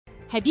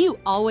Have you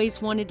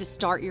always wanted to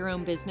start your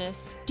own business?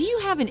 Do you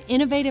have an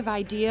innovative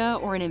idea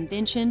or an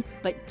invention,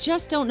 but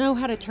just don't know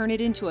how to turn it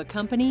into a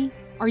company?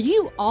 Are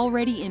you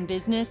already in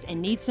business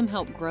and need some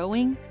help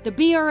growing? The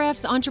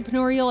BRF's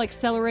Entrepreneurial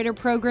Accelerator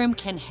Program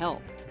can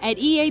help. At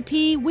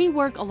EAP, we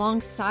work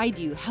alongside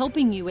you,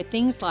 helping you with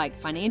things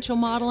like financial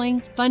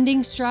modeling,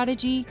 funding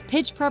strategy,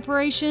 pitch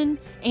preparation,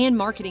 and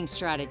marketing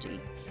strategy.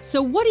 So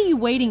what are you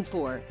waiting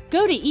for?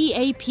 Go to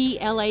eapla.com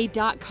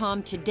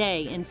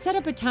today and set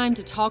up a time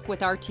to talk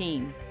with our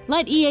team.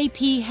 Let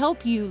EAP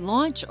help you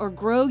launch or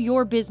grow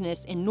your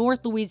business in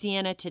North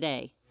Louisiana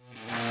today.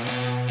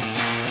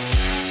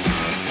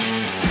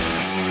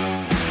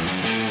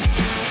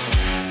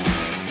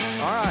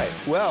 All right,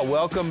 well,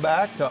 welcome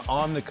back to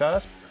On the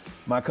Cusp.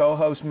 My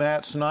co-host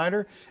Matt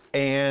Snyder,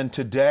 and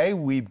today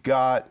we've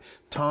got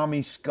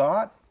Tommy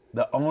Scott,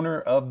 the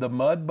owner of the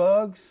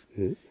Mudbugs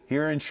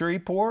here in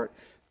Shreveport.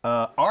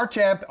 Our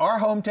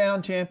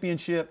hometown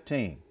championship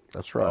team.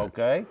 That's right.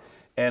 Okay,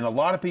 and a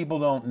lot of people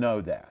don't know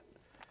that.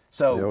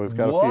 So yeah, we've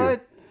got a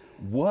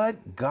few.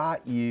 What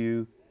got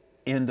you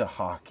into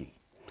hockey?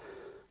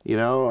 You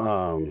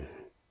know,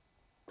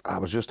 I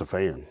was just a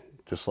fan,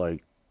 just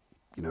like,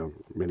 you know,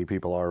 many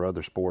people are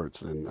other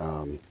sports.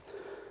 And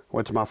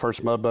went to my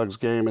first Mudbugs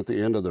game at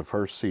the end of the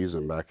first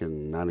season back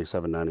in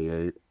 97,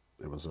 98.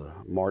 It was a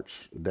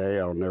March day.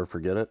 I'll never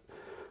forget it.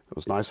 It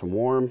was nice and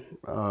warm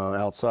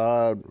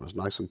outside. It was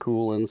nice and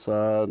cool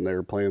inside, and they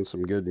were playing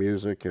some good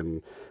music,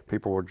 and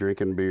people were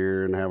drinking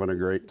beer and having a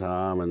great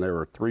time. And there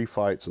were 3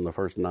 fights in the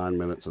first 9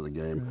 minutes of the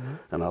game,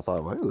 and I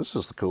thought, well, this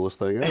is the coolest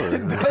thing ever.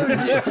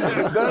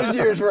 those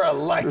years were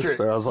electric.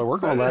 So I was like, we're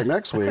going back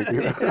next week.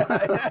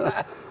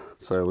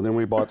 So then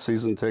we bought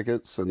season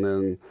tickets, and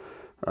then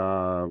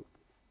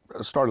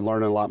started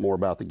learning a lot more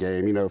about the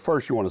game. You know,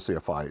 first you want to see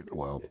a fight.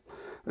 Well,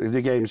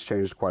 the game's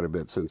changed quite a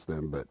bit since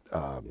then, but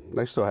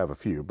they still have a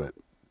few. But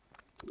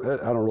I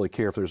don't really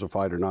care if there's a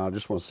fight or not. I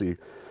just want to see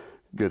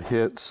good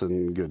hits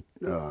and good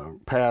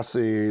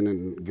passing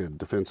and good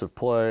defensive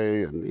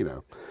play, and you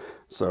know.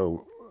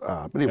 So,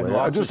 but anyway,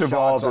 I just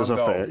evolved as a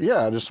fan.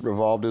 Yeah, I just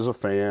evolved as a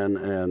fan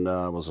and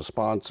was a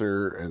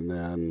sponsor, and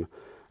then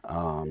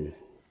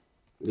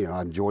you know,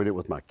 I enjoyed it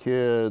with my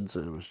kids.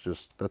 It was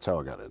just, that's how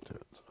I got into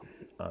it. So.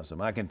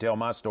 Awesome. I can tell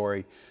my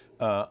story.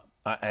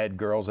 I had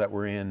girls that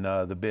were in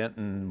the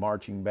Benton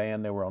marching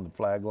band. They were on the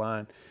flag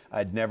line.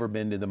 I'd never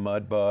been to the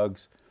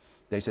Mudbugs.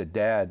 They said,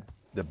 Dad,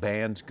 the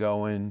band's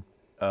going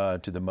to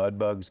the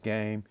Mudbugs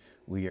game.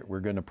 We're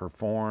going to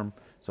perform.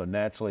 So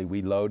naturally,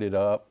 we loaded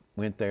up,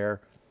 went there,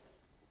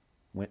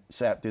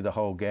 sat through the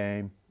whole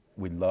game.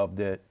 We loved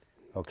it.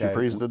 Okay. Did you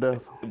freeze to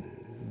death?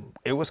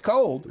 It was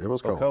cold. It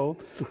was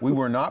cold. We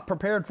were not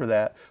prepared for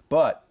that,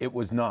 but it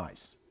was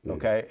nice.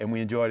 Okay, and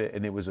we enjoyed it,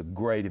 and it was a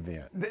great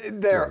event.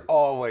 They're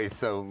always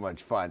so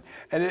much fun,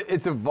 and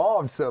it's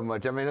evolved so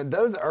much. I mean,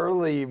 those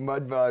early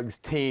Mudbugs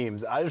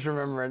teams, I just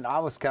remember, and I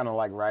was kind of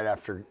like right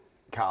after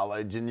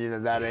college and, you know,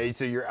 that age,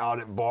 so you're out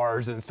at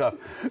bars and stuff.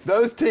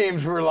 Those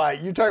teams were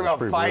like, you're talking about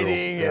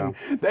fighting, and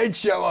they'd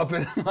show up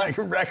and like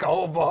wreck a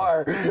whole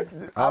bar.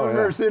 I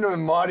remember seeing them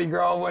in Mardi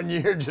Gras one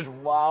year, just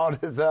wild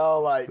as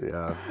hell. Like,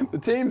 the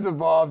teams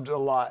evolved a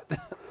lot.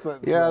 Well,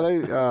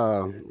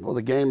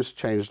 the game's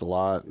changed a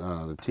lot.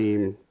 The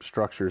team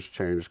structures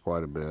changed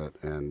quite a bit,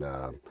 and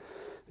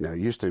you know, it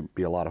used to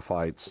be a lot of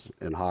fights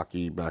in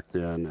hockey back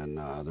then, and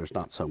there's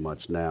not so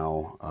much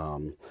now.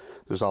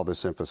 There's all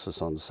this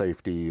emphasis on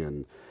safety,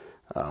 and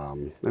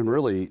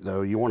really,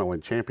 though, you want to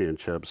win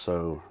championships,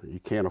 so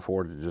you can't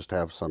afford to just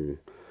have some,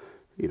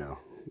 you know,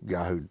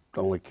 guy who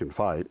only can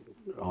fight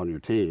on your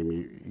team.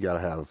 You got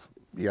to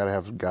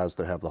have guys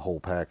that have the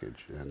whole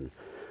package, and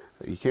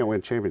you can't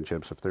win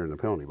championships if they're in the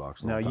penalty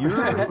box. Now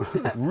you're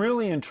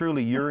really and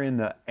truly, you're in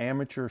the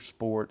amateur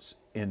sports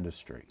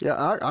industry.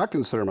 Yeah, I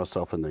consider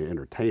myself in the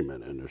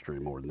entertainment industry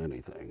more than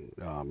anything,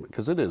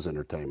 because it is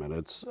entertainment.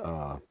 It's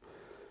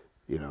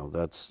you know,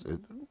 that's it.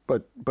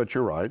 But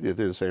you're right, it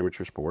is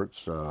amateur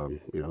sports. You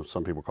know,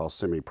 some people call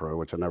semi-pro,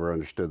 which I never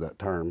understood that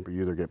term.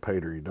 You either get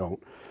paid or you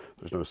don't.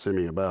 There's no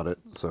semi about it.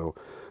 So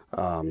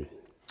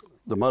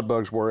the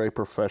Mudbugs were a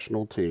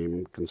professional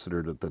team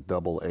considered at the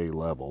AA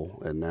level,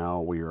 and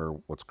now we are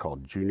what's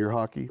called junior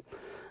hockey.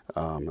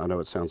 I know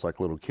it sounds like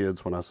little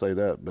kids when I say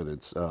that, but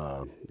it's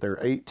they're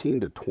 18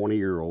 to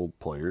 20-year-old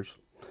players,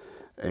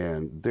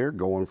 and they're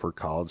going for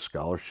college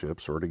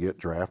scholarships or to get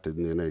drafted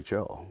in the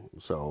NHL.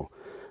 So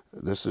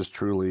this is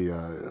truly,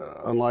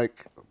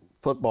 unlike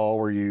football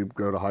where you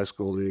go to high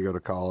school, then you go to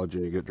college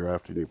and you get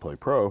drafted and you play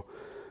pro,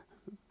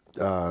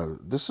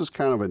 this is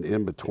kind of an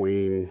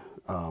in-between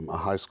a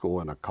high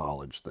school and a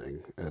college thing.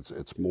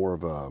 It's more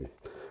of a,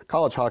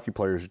 college hockey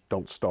players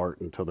don't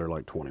start until they're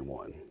like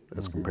 21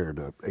 as compared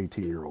to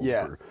 18-year-olds.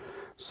 Yeah.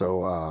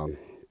 So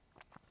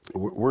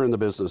we're in the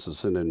business of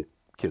sending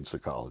kids to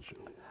college.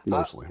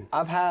 Mostly.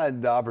 I've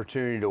had the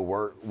opportunity to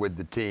work with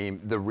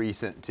the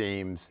recent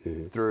teams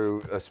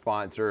through a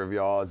sponsor of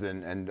y'all's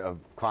and a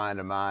client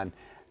of mine.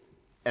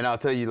 And I'll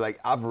tell you, like,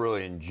 I've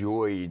really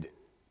enjoyed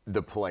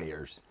the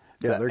players.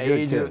 Yeah, they're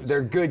good kids.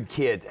 They're good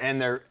kids,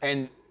 and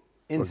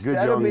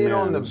instead of being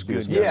on the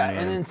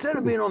and instead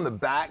of being on the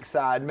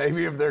backside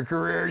maybe of their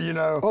career, you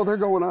know. Oh, they're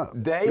going up.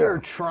 They are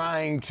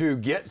trying to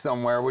get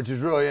somewhere, which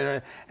is really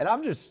interesting. And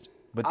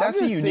But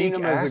that's a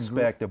unique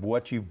aspect of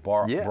what you've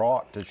brought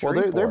to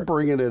Shreveport. Well, they're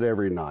bringing it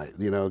every night,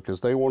 you know,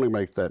 because they want to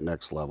make that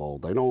next level.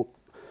 They don't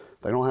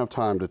have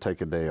time to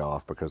take a day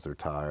off because they're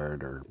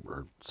tired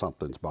or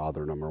something's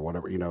bothering them or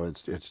whatever. You know,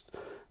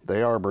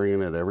 they are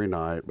bringing it every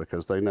night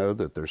because they know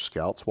that there's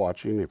scouts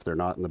watching. If they're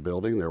not in the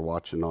building, they're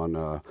watching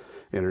on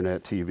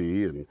internet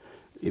TV, and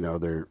you know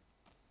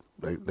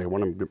they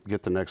want to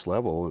get the next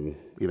level. And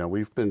you know,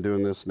 we've been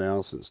doing this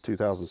now since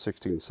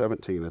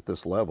 2016-17 at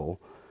this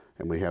level,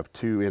 and we have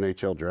 2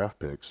 NHL draft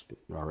picks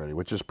already,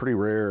 which is pretty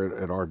rare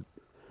at our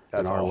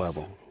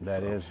level.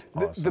 That is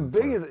awesome. The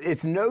biggest,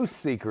 it's no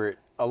secret.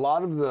 A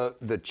lot of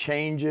the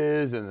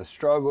changes and the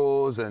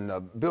struggles and the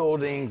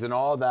buildings and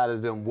all that has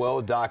been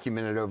well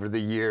documented over the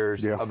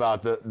years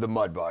about the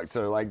Mudbugs.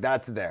 So like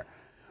that's there.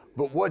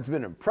 But what's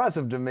been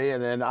impressive to me,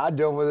 and I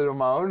deal with it on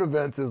my own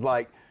events, is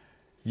like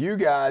you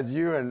guys,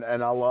 and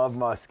I love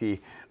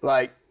Muskie,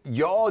 like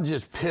y'all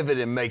just pivot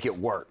and make it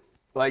work.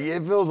 Like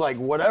it feels like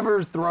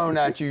whatever's thrown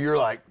at you, you're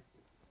like,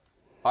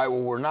 all right,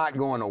 well, we're not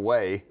going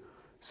away.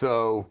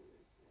 So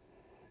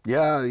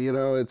yeah, you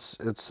know, it's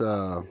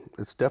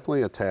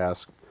definitely a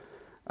task.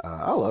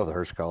 I love the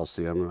Hershey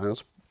Coliseum.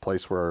 It's a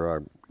place where I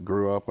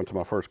grew up, went to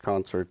my first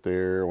concert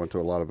there, went to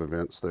a lot of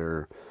events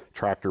there,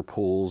 tractor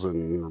pulls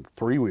and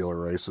 3-wheeler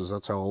races.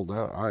 That's how old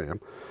I am.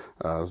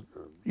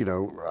 You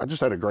know, I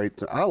just had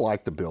I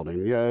like the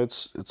building. Yeah,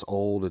 it's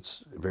old,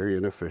 it's very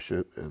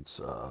inefficient.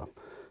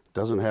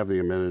 Doesn't have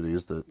the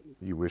amenities that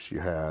you wish you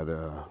had.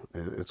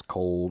 It's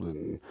cold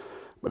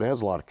but it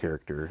has a lot of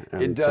character.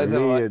 And it does.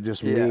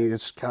 To me,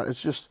 it's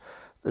just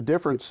the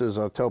difference is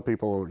I tell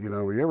people, you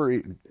know, you ever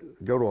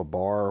go to a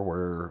bar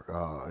where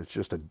it's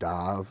just a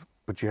dive,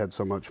 but you had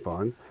so much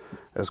fun,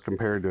 as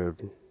compared to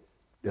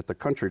at the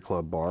country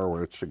club bar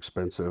where it's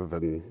expensive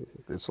and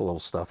it's a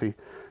little stuffy.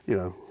 You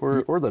know,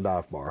 we're the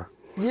dive bar.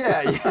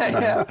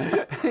 Yeah.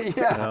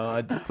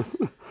 No,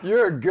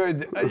 you're a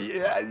good,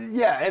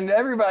 and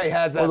everybody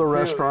has that. Or the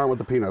restaurant with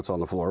the peanuts on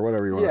the floor,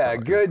 whatever you want to call it.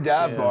 Yeah, good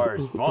dive bar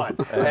is fun.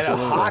 And a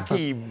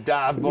hockey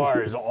dive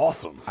bar is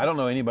awesome. I don't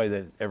know anybody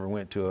that ever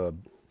went to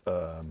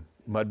a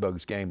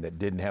Mudbugs game that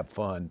didn't have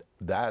fun,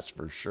 that's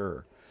for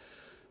sure.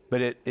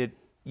 But it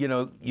you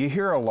know, you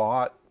hear a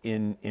lot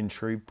in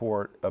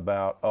Shreveport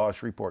about,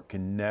 Shreveport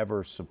can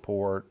never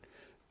support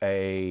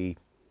a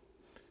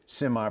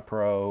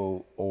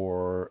semi-pro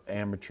or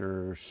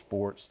amateur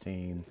sports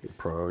team.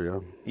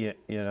 Pro, yeah.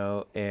 You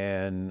know,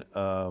 and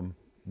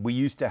we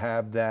used to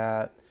have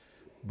that,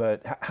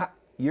 but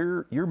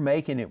you're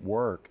making it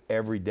work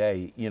every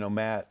day. You know,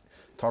 Matt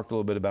talked a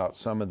little bit about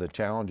some of the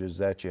challenges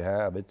that you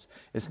have.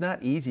 It's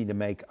not easy to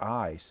make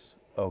ice,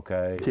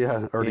 okay?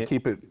 Yeah, or to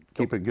keep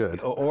it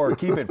good. Or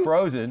keep it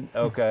frozen,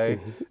 okay?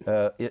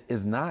 It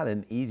is not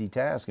an easy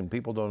task, and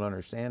people don't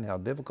understand how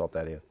difficult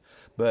that is.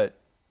 But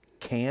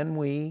can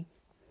we,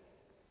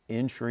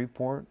 in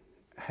Shreveport,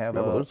 have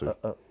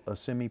a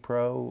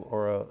semi-pro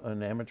or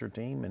an amateur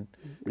team? And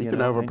you can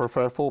have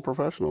a full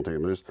professional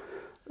team.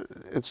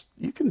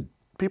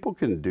 People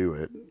can do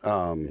it.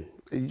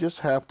 You just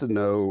have to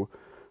know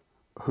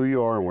who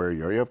you are and where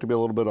you are. You have to be a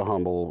little bit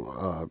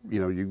humble. You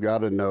know, you've got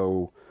to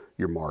know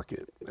your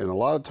market. And a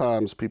lot of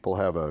times people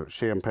have a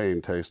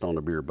champagne taste on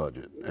a beer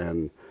budget,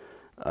 and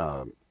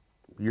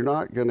you're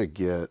not going to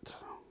get.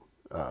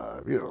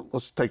 You know,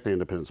 let's take the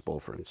Independence Bowl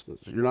for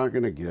instance. You're not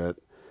going to get,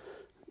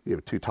 you know,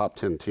 2 top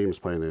 10 teams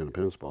playing the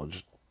Independence Bowl.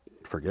 Just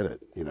forget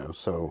it, you know.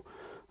 So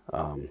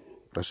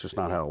that's just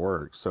not how it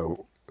works.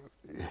 So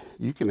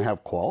you can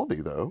have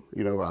quality, though.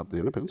 You know, the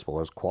Independence Bowl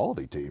has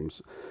quality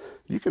teams.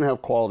 You can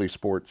have quality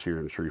sports here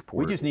in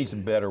Shreveport. We just need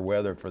some better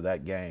weather for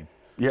that game.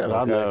 Yeah, okay.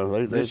 I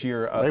know. This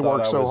year, they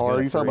work so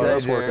hard. You talk about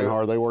us working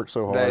hard. They work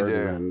so hard. They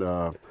do.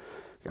 And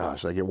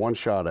gosh, they get one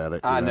shot at it.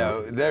 I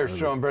know. They're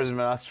showing Brisbane.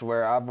 I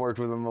swear, I've worked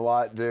with them a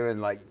lot too,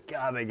 and like,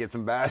 God, they get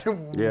some bad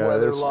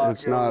weather luck.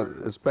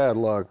 It's bad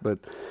luck, but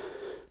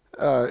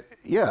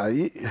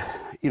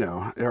you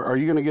know, are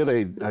you going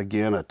to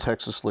get a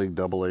Texas League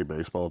AA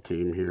baseball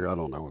team here? I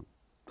don't know.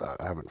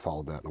 I haven't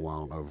followed that in a while. I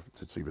don't know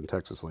if it's even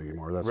Texas League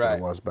anymore. That's what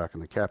it was back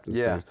in the captain's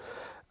days.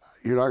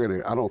 You're not going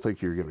to. I don't think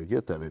you're going to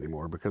get that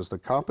anymore because the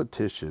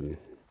competition.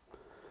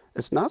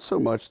 It's not so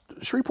much,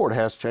 Shreveport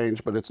has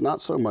changed, but it's not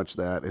so much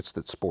that, it's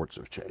that sports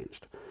have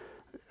changed.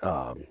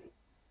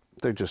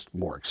 They're just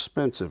more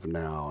expensive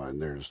now, and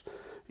there's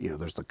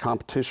the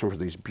competition for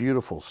these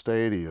beautiful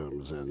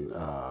stadiums, and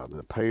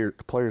the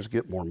players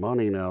get more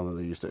money now than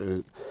they used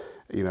to.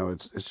 You know,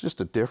 it's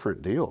just a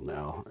different deal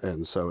now,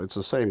 and so it's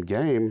the same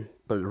game,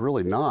 but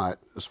really not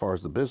as far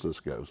as the business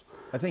goes.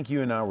 I think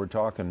you and I were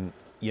talking,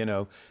 you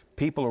know,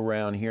 people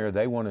around here,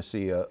 they want to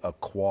see a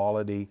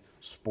quality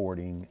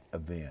sporting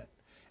event.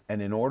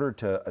 And in order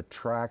to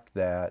attract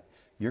that,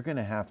 you're going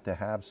to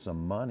have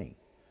some money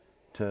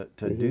to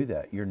do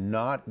that. You're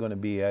not going to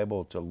be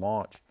able to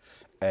launch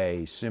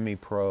a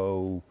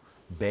semi-pro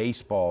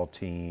baseball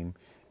team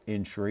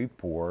in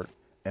Shreveport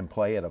and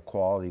play at a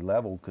quality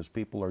level because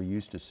people are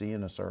used to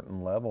seeing a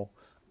certain level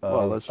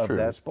That's of true.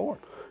 that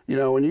sport. You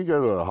know, when you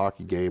go to a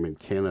hockey game in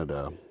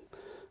Canada,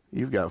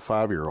 you've got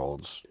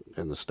 5-year-olds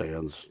in the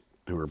stands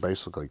who are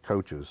basically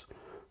coaches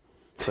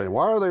saying,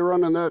 why are they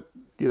running that?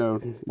 You know,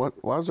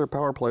 why is their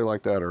power play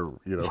like that, or,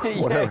 you know,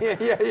 whatever.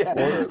 Yeah.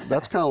 Well,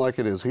 that's kind of like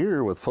it is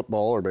here with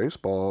football or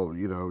baseball.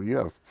 You know, you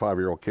have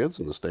 5-year-old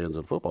kids in the stands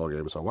in football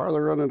games, so why are they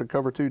running a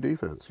cover 2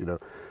 defense? You know,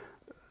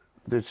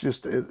 it's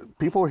just,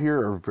 people here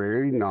are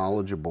very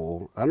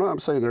knowledgeable. I'm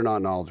saying they're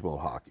not knowledgeable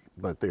of hockey,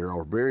 but they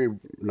are very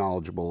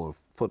knowledgeable of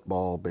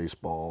football,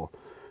 baseball,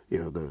 you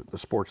know, the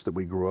sports that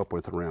we grew up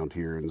with around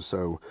here. And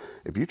so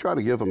if you try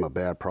to give them a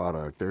bad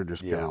product, they're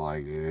just kind of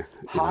like, eh.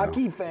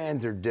 Hockey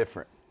fans are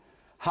different.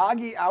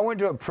 Hockey, I went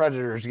to a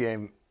Predators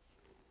game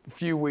a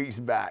few weeks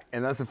back,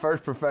 and that's the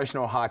first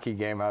professional hockey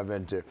game I've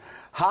been to.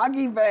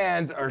 Hockey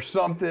fans are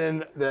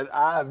something that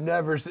I've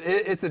never seen.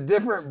 It's a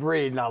different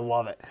breed, and I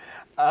love it.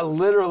 I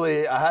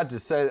had to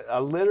say, I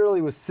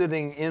literally was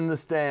sitting in the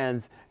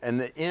stands, and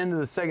the end of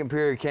the second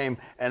period came,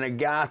 and a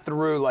guy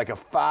threw like a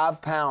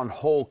 5-pound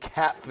whole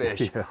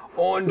catfish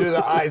onto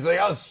the ice. Like,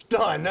 I was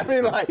stunned. I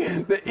mean, like,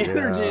 the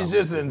energy is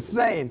just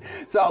insane.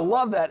 So I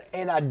love that,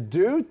 and I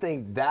do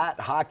think that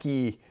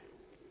hockey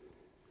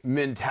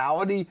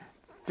mentality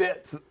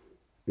fits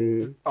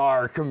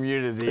our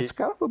community. It's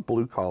kind of a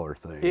blue collar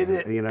thing.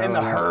 You know, and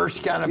the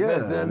Hirsch kind of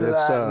fits into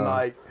that, and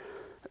like,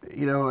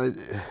 you know,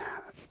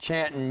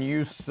 chanting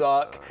 "you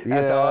suck" at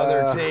the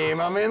other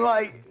team. I mean,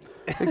 like,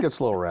 it gets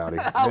a little rowdy.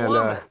 I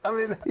love it. I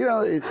mean, you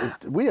know,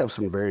 we have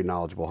some very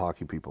knowledgeable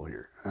hockey people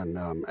here, and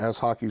as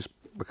hockey's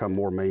become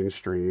more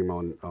mainstream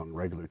on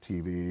regular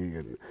TV,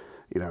 and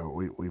you know,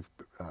 we've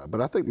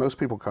but I think most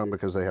people come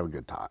because they have a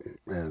good time,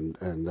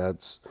 and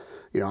that's,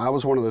 you know, I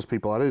was one of those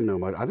people. I didn't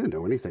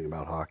know anything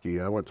about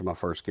hockey. I went to my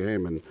first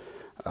game, and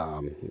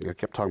I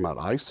kept talking about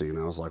icing.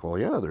 I was like, well,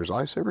 yeah, there's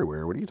ice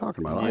everywhere. What are you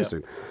talking about,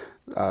 icing?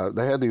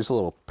 They had these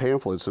little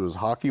pamphlets. It was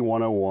Hockey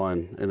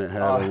 101, and it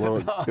had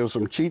it was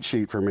some cheat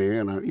sheet for me.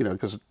 And you know,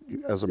 because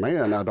as a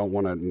man, I don't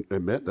want to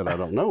admit that I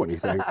don't know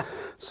anything.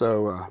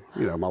 So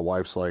you know, my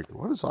wife's like,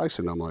 "What is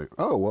icing?" I'm like,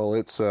 "Oh, well,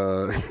 it's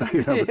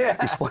you know,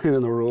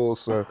 explaining the rules."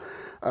 So.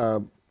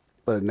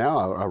 But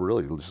now I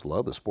really just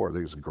love the sport. I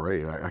think it's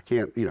great. I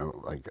can't, you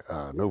know, like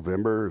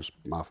November is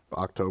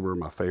October,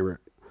 my favorite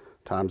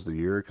times of the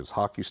year because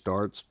hockey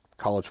starts.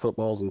 College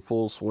football's in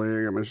full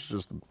swing. I mean, it's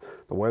just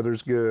the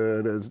weather's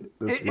good.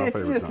 It's my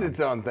favorite just time. its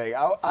own thing.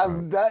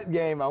 That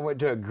game, I went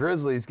to a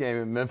Grizzlies game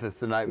in Memphis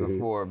the night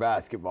before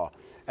basketball,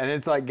 and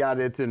it's like got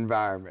its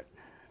environment.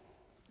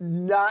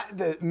 Not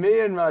that me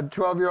and my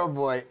 12-year-old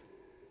boy.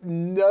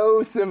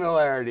 No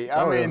similarity.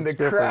 I mean, the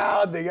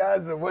crowd, the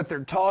guys, what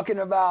they're talking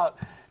about,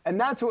 and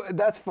that's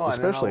fun.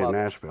 Especially in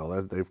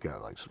Nashville, they've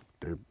got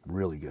they're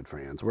really good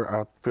fans.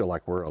 I feel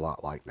like we're a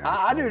lot like Nashville.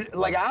 I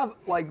do.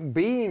 Like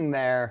being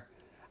there,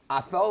 I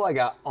felt like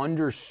I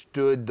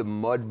understood the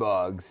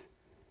Mudbugs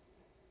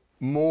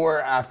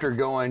more after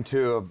going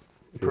to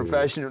a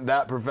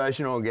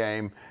professional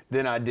game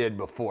than I did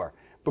before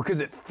because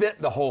it fit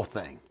the whole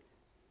thing.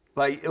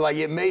 Like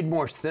it made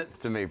more sense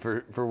to me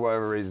for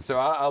whatever reason. So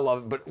I love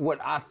it. But what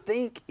I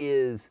think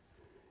is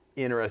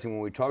interesting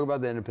when we talk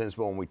about the Independence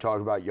Bowl and we talk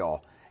about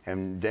y'all,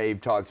 and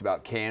Dave talks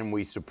about can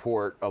we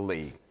support a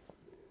league,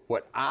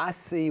 what I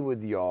see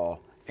with y'all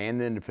and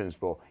the Independence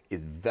Bowl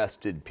is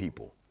vested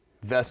people,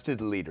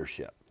 vested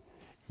leadership.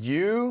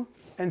 You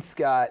and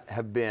Scott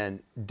have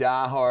been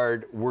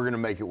diehard, we're going to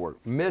make it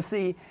work.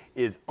 Missy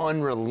is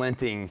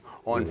unrelenting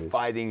on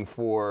fighting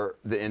for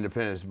the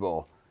Independence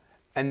Bowl.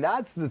 And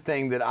that's the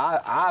thing that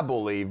I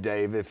believe,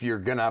 Dave, if you're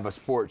going to have a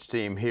sports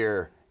team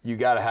here, you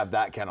got to have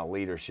that kind of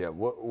leadership.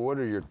 What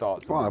are your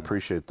thoughts on that? Well, I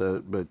appreciate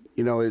that. But,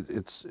 you know,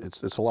 it's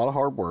a lot of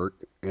hard work,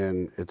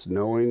 and it's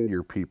knowing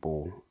your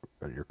people,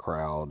 your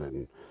crowd,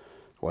 and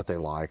what they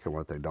like and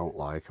what they don't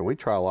like. And we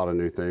try a lot of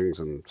new things,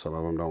 and some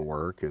of them don't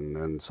work. And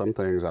then some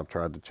things I've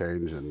tried to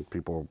change, and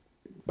people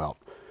about,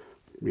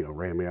 you know,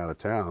 ran me out of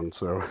town.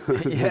 So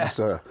it's,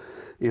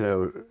 you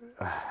know,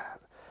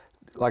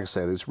 like I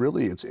said, it's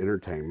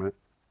entertainment.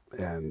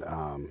 And,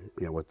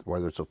 you know,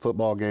 whether it's a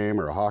football game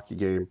or a hockey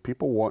game,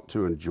 people want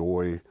to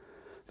enjoy,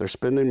 they're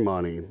spending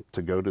money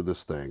to go to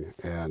this thing,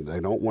 and they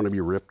don't want to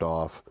be ripped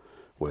off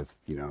with,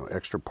 you know,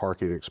 extra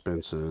parking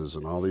expenses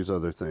and all these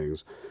other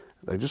things.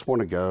 They just want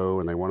to go,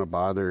 and they want to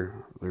buy their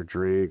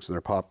drinks and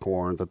their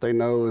popcorn that they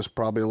know is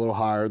probably a little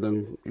higher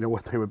than, you know,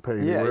 what they would pay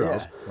anywhere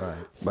else. Right.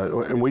 But,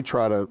 and we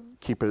try to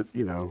keep it,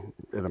 you know,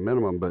 at a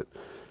minimum, but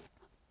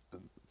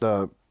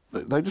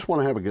they just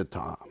want to have a good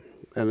time.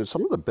 And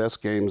some of the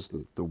best games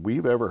that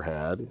we've ever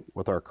had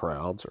with our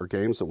crowds are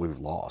games that we've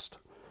lost.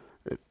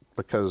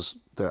 Because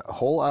the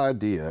whole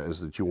idea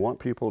is that you want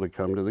people to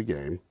come to the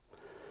game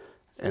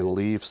and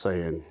leave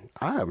saying,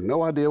 I have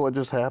no idea what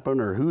just happened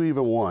or who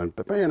even won,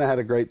 but man, I had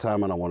a great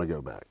time and I want to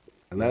go back.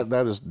 And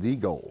that is the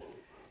goal.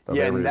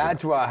 Yeah, and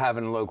that's why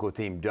having a local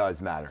team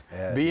does matter.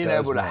 Yeah, being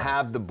able to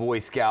have the Boy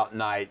Scout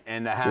night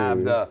and to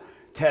have the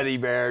teddy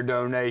bear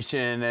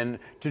donation and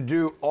to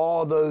do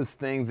all those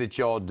things that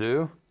y'all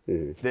do,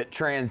 that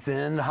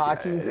transcend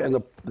hockey.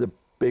 And the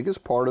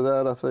biggest part of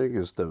that, I think,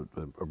 is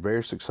a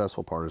very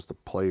successful part is the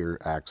player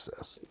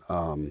access.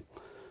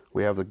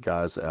 We have the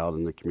guys out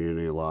in the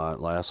community a lot.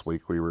 Last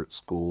week we were at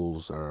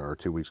schools, or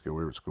 2 weeks ago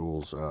we were at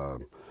schools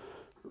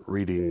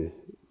reading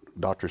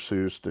Dr.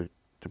 Seuss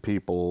to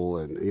people.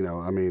 And, you know,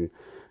 I mean,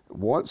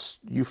 once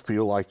you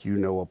feel like you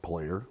know a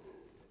player,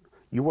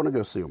 you want to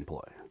go see them play.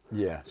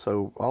 Yeah.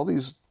 So all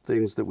these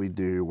things that we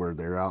do where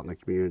they're out in the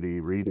community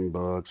reading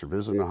books or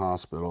visiting a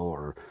hospital,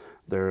 or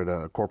they're at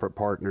a corporate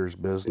partner's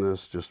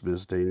business just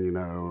visiting, you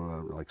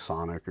know, like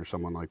Sonic or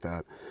someone like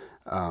that.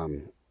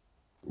 You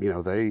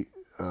know,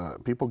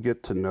 people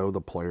get to know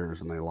the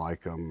players and they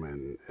like them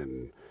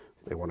and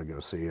they want to go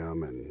see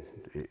them, and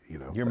you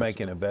know. You're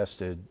making a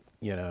vested,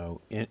 you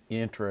know,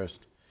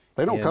 interest.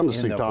 They don't come to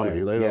see the Tommy.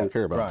 player. They don't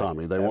care about right.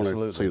 Tommy. They want to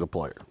Absolutely. see the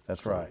player.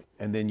 That's right.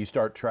 And then you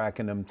start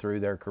tracking them through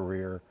their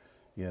career,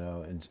 you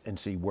know, and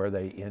see where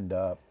they end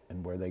up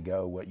and where they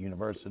go, what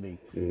university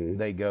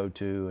they go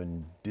to,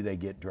 and do they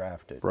get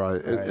drafted.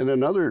 Right. And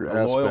another a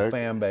aspect. loyal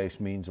fan base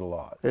means a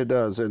lot. It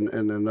does. And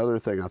another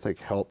thing I think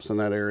helps in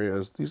that area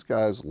is these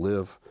guys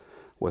live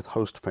with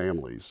host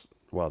families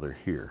while they're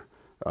here.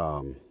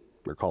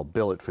 They're called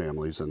billet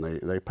families, and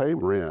they pay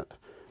rent,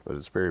 but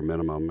it's very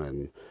minimum.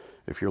 And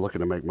if you're looking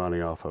to make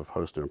money off of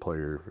hosting a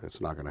player, it's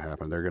not going to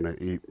happen. They're going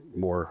to eat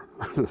more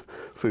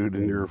food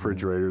in your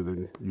refrigerator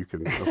than you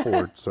can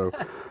afford. So,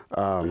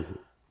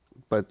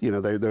 but you know,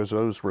 there's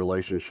those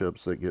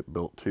relationships that get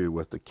built too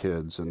with the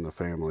kids and the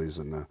families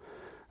and the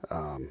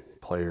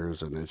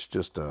players, and it's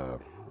just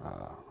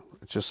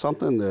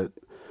something that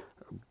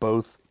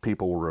both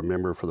people will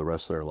remember for the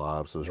rest of their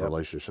lives. Those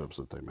relationships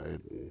that they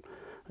made. And,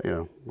 you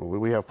know,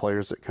 we have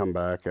players that come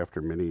back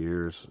after many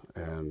years,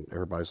 and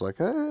everybody's like,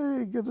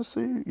 "Hey, good to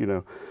see you," you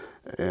know.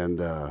 And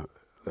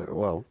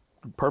well,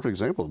 perfect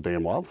example of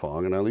Dan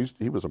Wildfong, and at least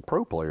he was a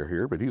pro player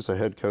here, but he's the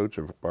head coach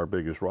of our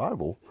biggest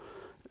rival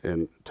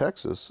in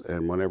Texas.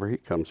 And whenever he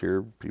comes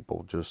here,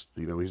 people just,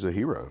 you know, he's a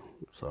hero.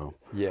 So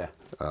yeah.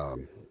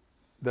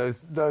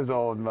 Those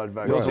old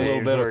Mudbugs Builds a little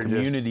teams bit were of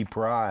community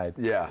pride.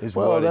 Yeah. Is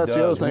Well, what that's it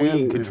the does. other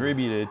thing. We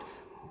contributed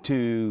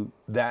to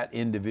that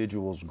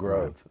individual's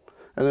growth.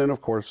 And then,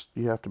 of course,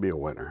 you have to be a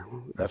winner.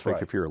 That's I think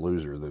right. if you're a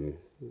loser, then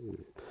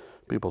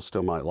people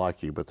still might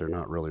like you, but they're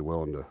not really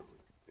willing to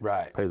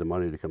pay the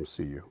money to come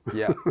see you.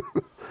 Yeah.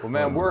 Well,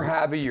 man, we're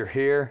happy you're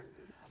here.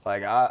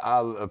 Like,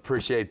 I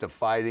appreciate the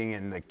fighting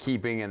and the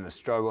keeping and the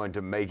struggling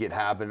to make it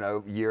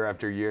happen year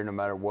after year, no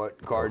matter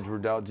what cards were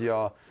dealt to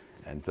y'all.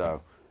 And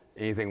so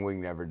anything we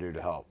can ever do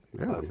to help,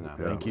 let us know.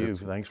 Yeah. Thank you.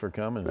 Thanks for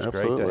coming. It's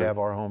Absolutely. great to have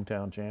our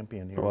hometown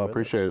champion here. Well, I with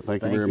appreciate us. it.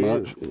 Thank you very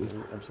much.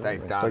 Absolutely.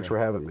 Thanks, Tommy. Thanks for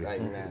having me.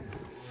 Thank you, man.